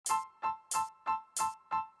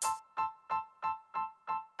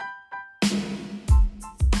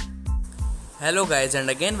Hello guys and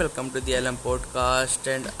again welcome to the LM podcast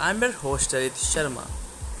and I'm your host Harit Sharma.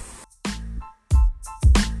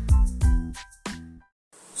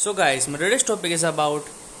 So guys, my today's topic is about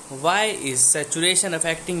why is saturation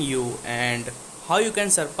affecting you and how you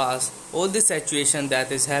can surpass all the saturation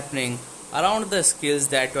that is happening around the skills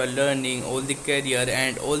that you are learning, all the career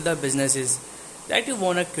and all the businesses that you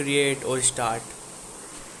want to create or start.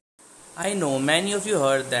 I know many of you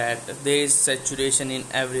heard that there is saturation in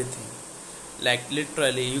everything. Like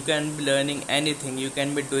literally you can be learning anything, you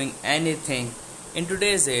can be doing anything. In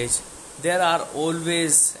today's age there are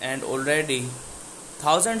always and already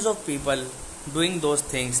thousands of people doing those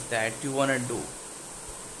things that you want to do,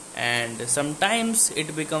 and sometimes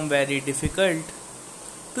it become very difficult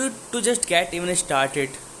to just get even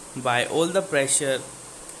started by all the pressure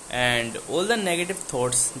and all the negative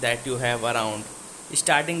thoughts that you have around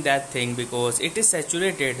starting that thing, because it is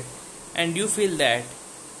saturated and you feel that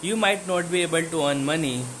you might not be able to earn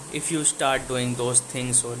money if you start doing those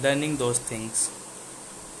things or learning those things.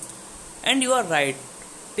 And you are right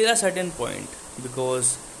till a certain point,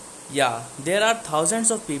 because there are thousands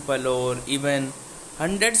of people or even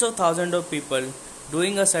hundreds of thousands of people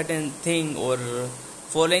doing a certain thing or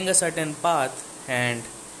following a certain path, and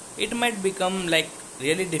it might become like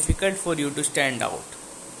really difficult for you to stand out.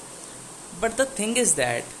 But the thing is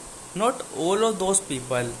that not all of those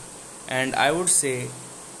people, and I would say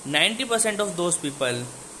 90% of those people,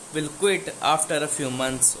 will quit after a few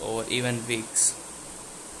months or even weeks.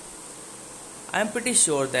 I am pretty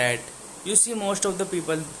sure that you see most of the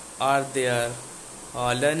people are there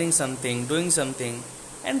learning something, doing something,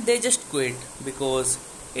 and they just quit because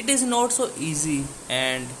it is not so easy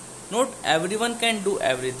and not everyone can do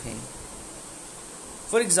everything.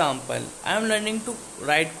 For example, I am learning to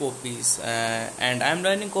write copies and I am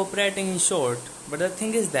learning copywriting in short, but the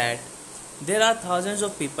thing is that there are thousands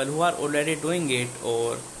of people who are already doing it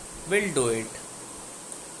or will do it.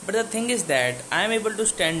 But the thing is that I am able to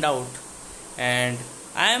stand out and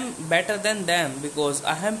I am better than them because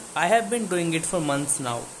I have been doing it for months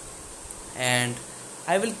now, and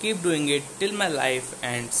I will keep doing it till my life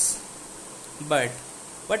ends. But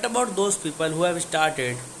what about those people who have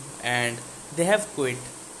started and they have quit?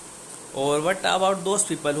 Or what about those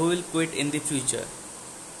people who will quit in the future?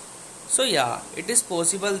 So it is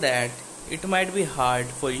possible that it might be hard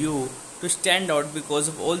for you to stand out because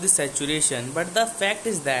of all the saturation, but the fact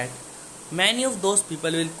is that many of those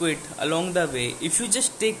people will quit along the way. If you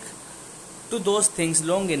just stick to those things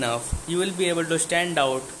long enough, you will be able to stand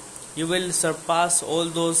out, you will surpass all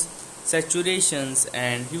those saturations,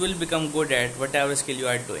 and you will become good at whatever skill you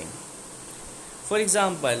are doing. For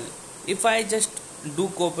example, if I just do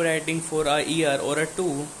copywriting for a year or a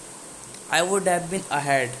two, I would have been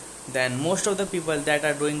ahead than most of the people that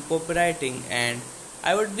are doing copywriting, and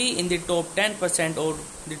I would be in the top 10% or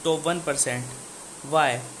the top 1%.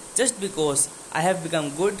 Why? Just because I have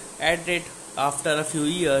become good at it after a few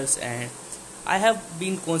years, and I have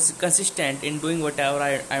been consistent in doing whatever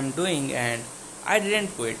I am doing, and I didn't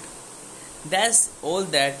quit. That's all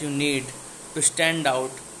that you need to stand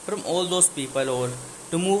out from all those people or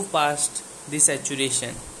to move past the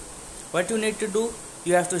saturation. What you need to do,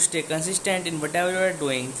 you have to stay consistent in whatever you are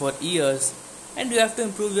doing for years, and you have to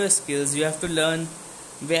improve your skills. You have to learn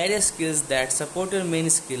various skills that support your main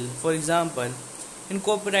skill. For example, in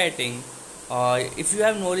copywriting, if you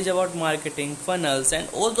have knowledge about marketing, funnels and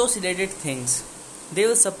all those related things, they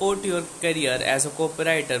will support your career as a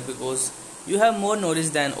copywriter because you have more knowledge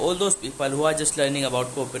than all those people who are just learning about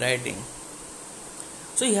copywriting.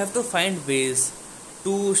 So you have to find ways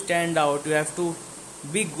to stand out. You have to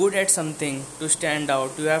be good at something to stand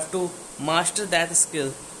out. You have to master that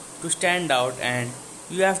skill to stand out, and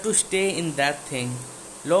you have to stay in that thing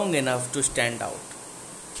long enough to stand out.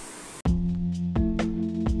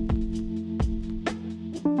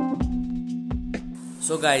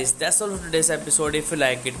 So guys, that's all for today's episode. If you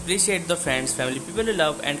like it, please share it with the friends, family, people you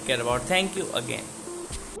love and care about. Thank you again.